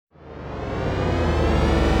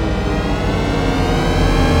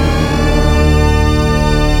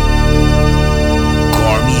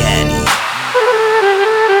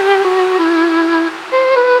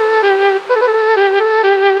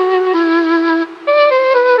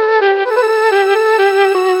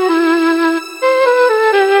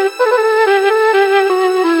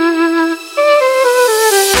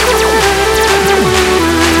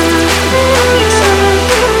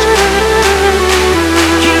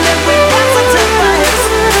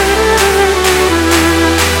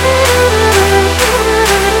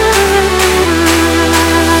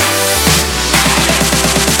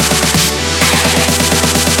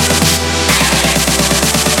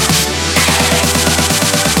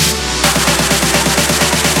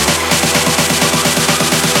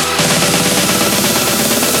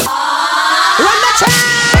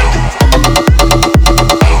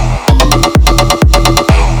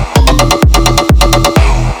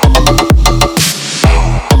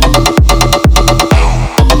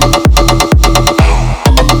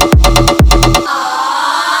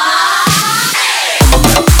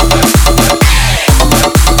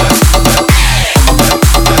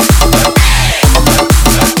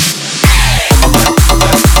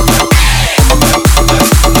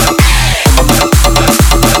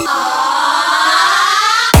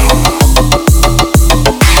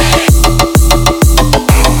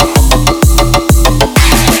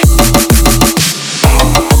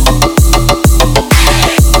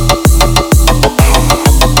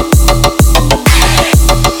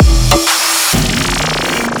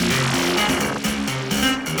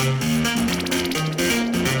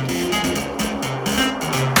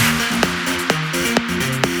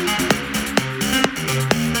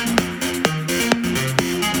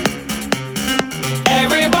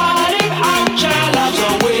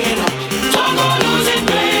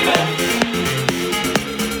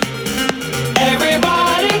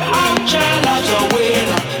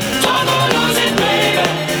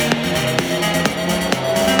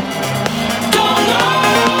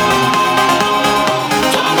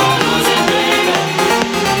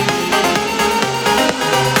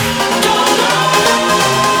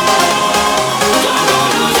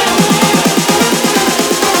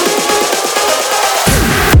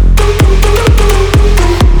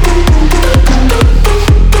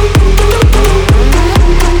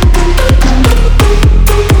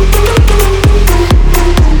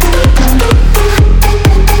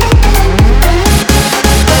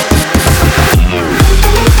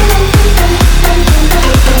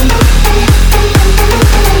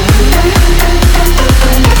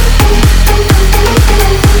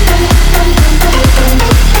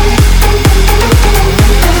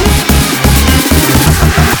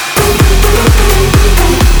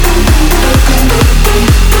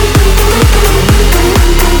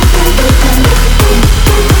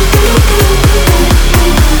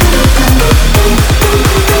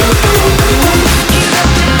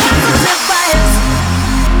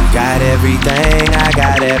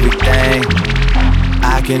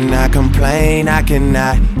cannot complain, I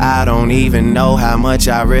cannot. I don't even know how much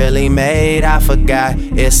I really made. I forgot,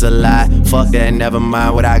 it's a lie. Fuck that, never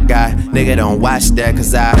mind what I got. Nigga, don't watch that,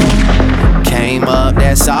 cause I came up,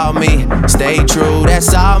 that's all me. Stay true,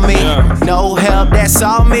 that's all me. No help, that's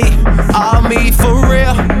all me. All me for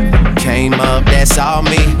real. Came up, that's all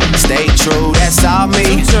me. Stay true, that's all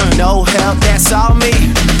me. No help, that's all me.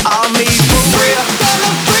 All me for real.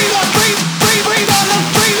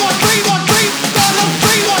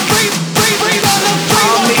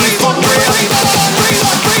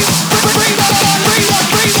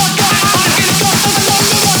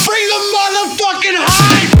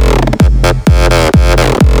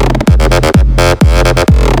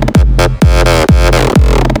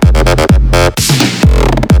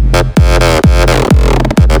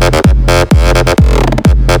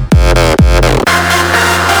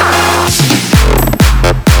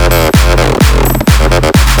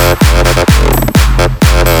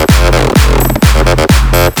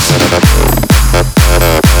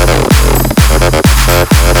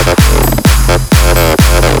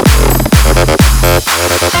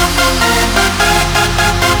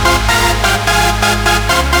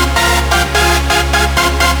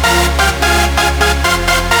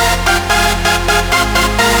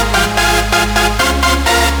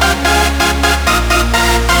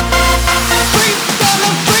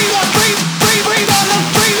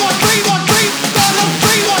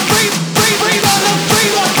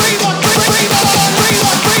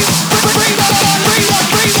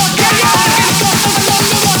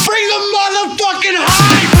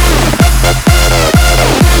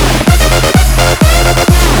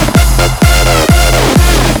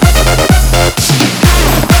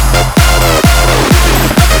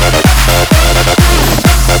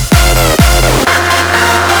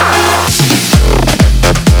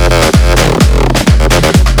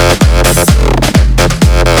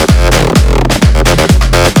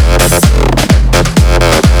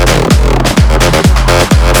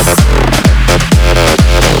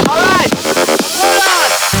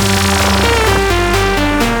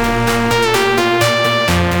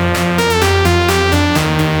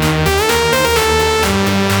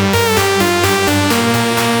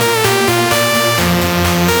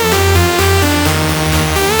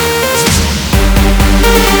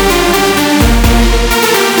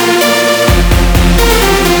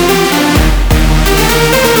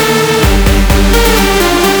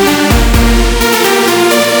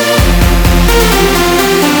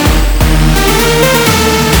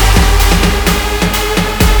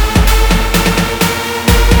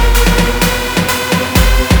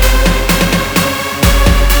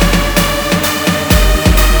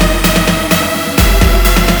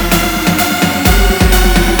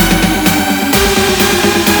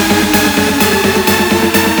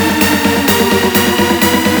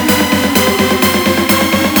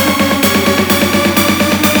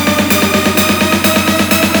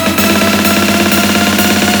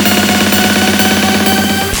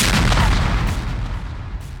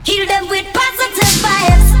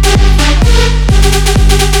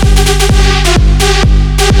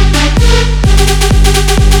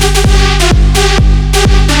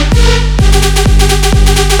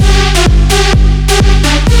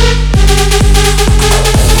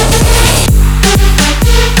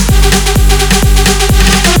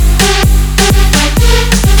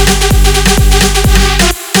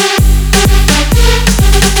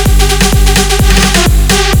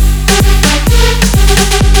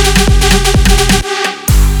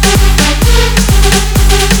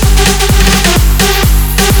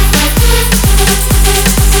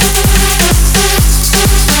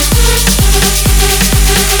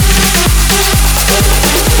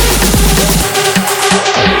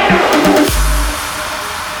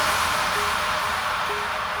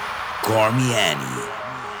 Garmiani.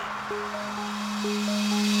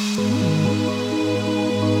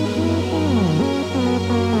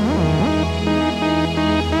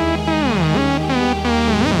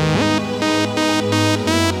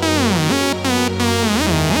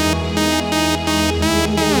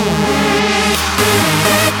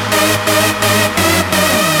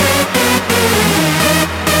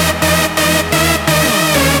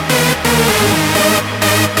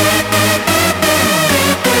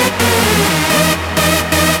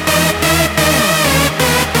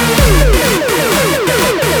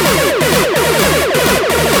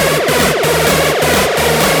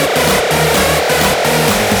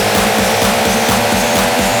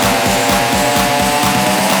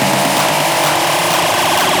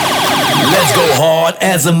 Let's go hard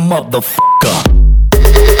as a motherfucker.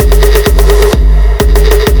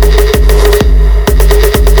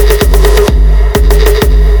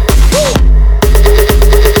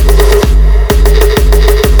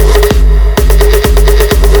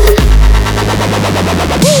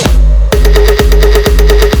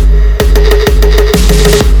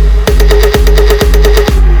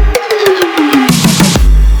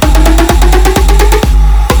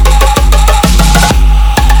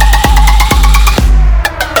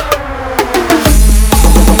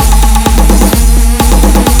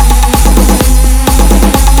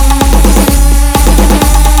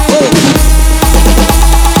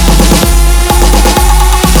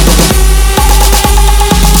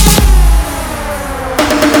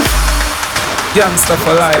 Gangsta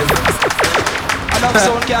for life. Enough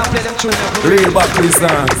sound can't play them tune. Real back to his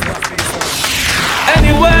dance.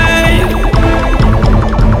 Anyway,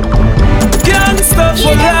 gangsta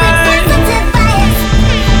for life.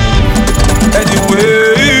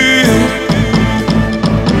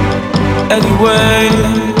 Anyway,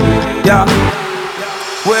 yeah.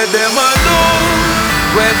 Where them a do,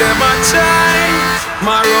 where them a try,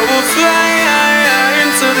 my road will fly high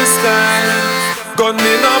into the sky. Gun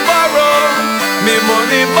me no borrow, me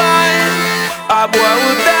money buy, a boy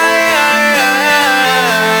will die.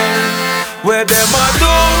 Where them a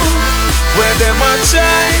do, where them a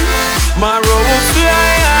try, my road will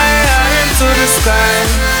fly high into the sky.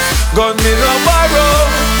 Gun me no borrow,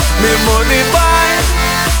 me money buy,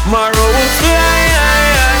 my road will fly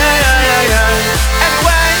high.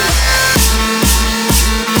 Anyway.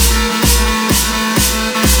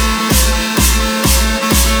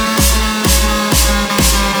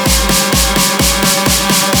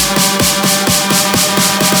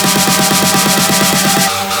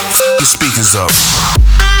 The speakers up.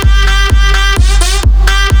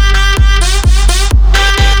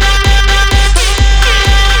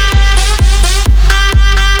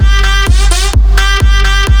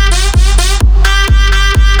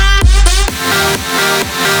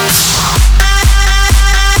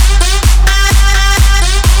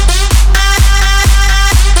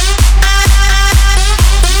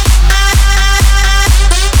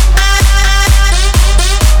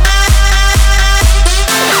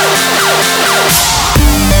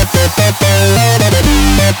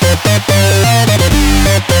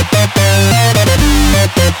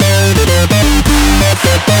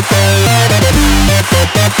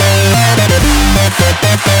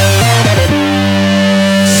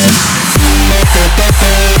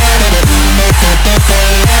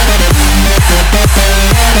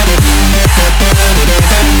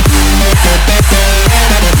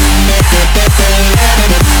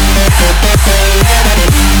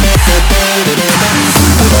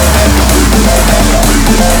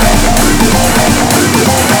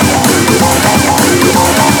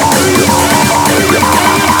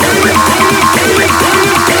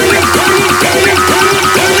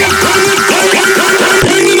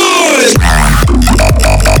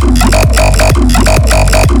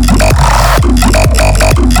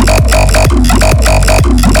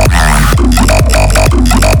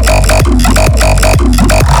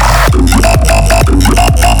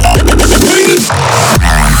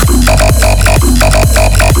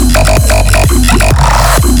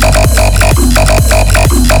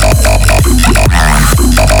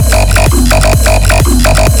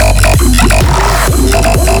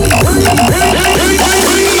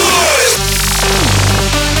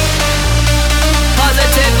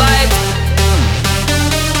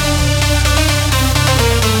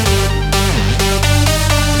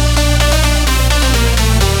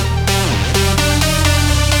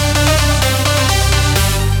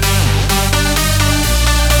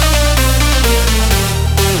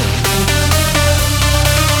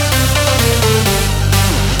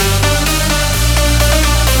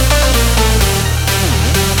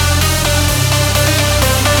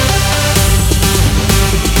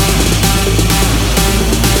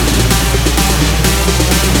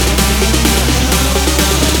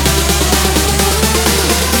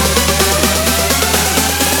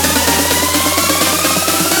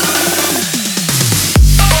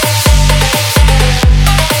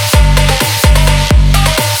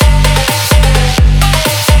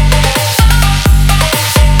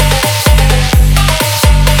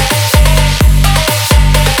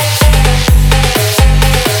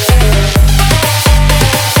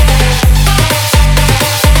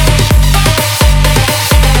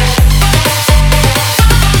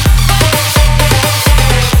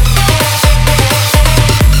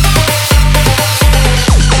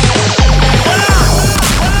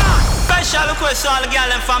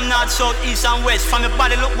 South, east and west. From your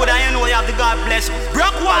body look good and you know you have the God bless.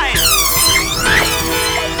 Brock wine.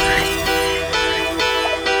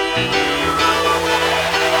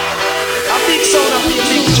 A big sound, a big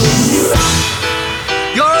tune.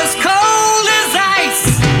 You're as cold as ice.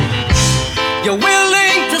 You're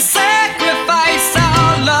willing to sacrifice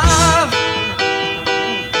our love.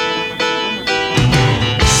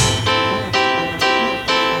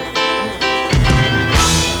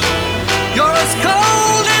 You're as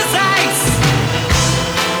cold as ice.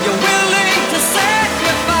 You're willing to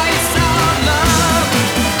sacrifice our love.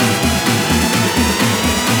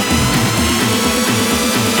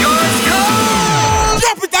 You're as cold.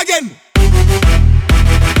 Drop it again.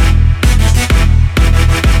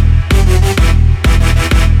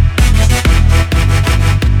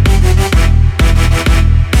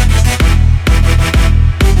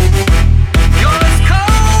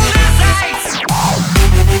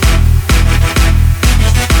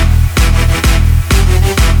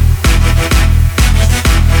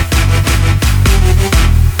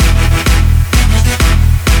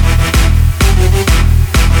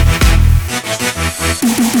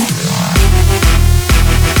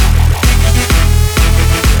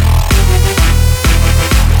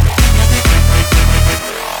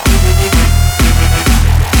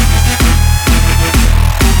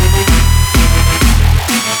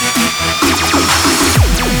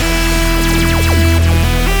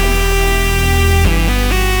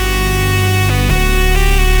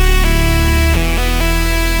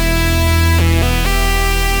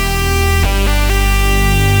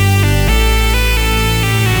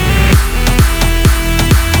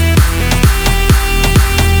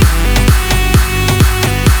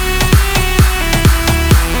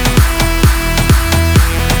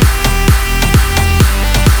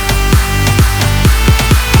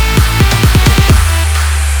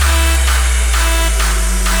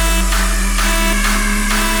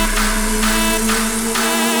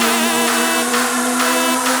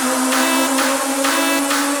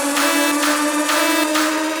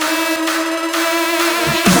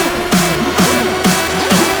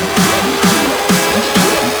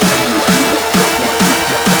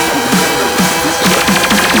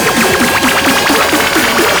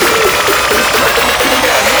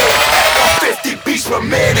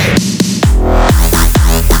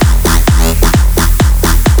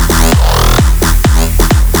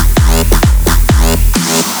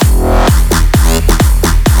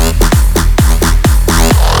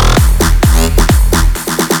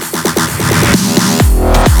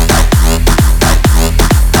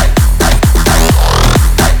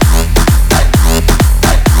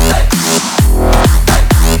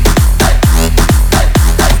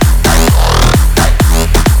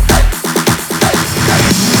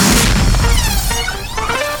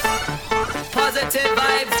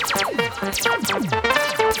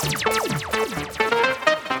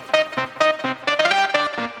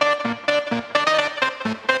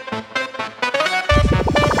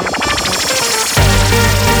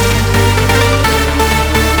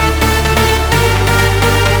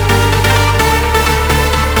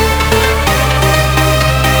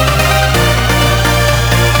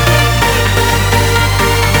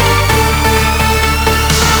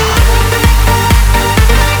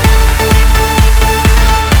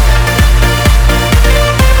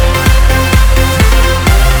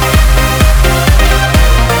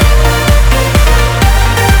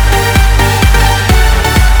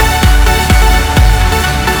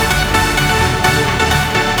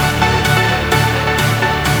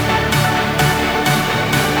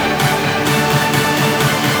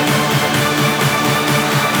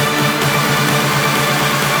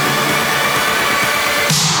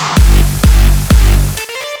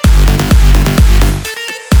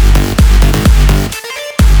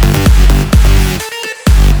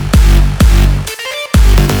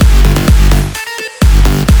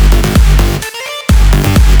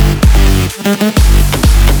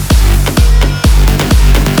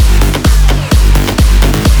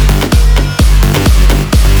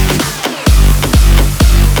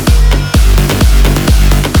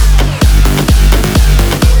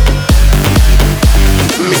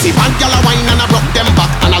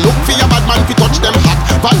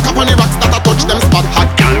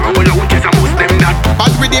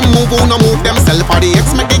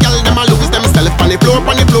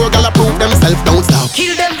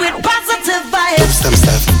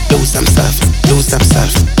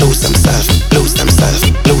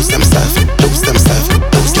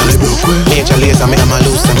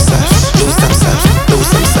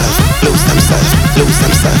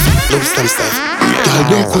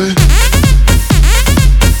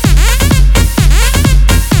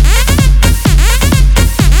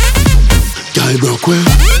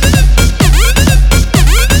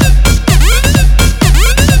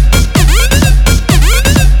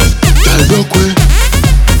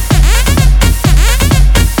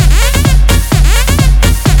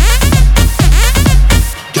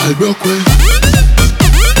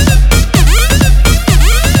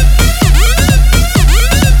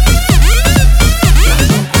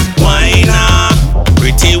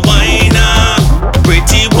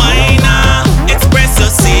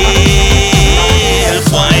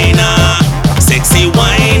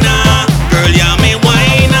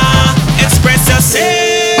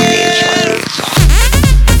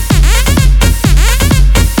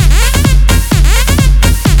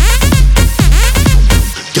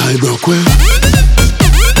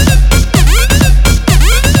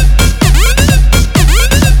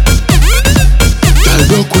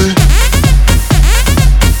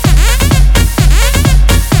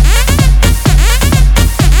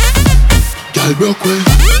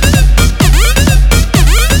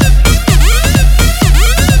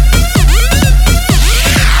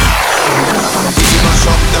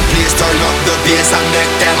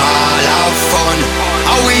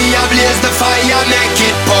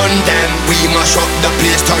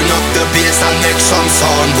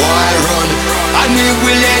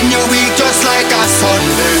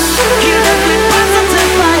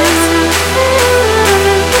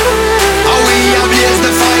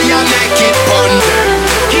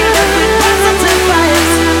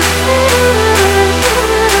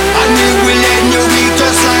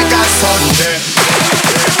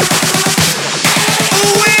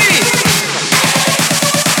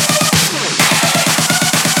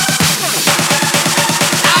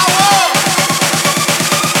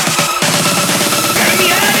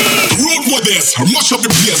 Much of the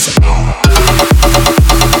place.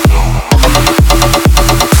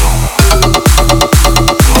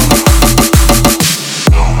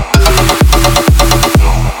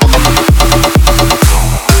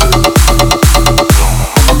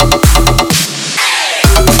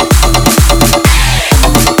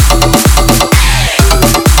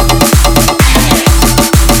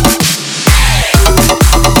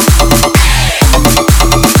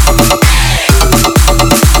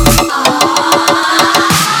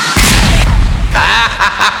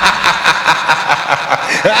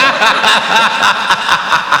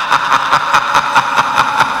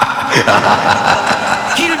 Ha ha ha ha.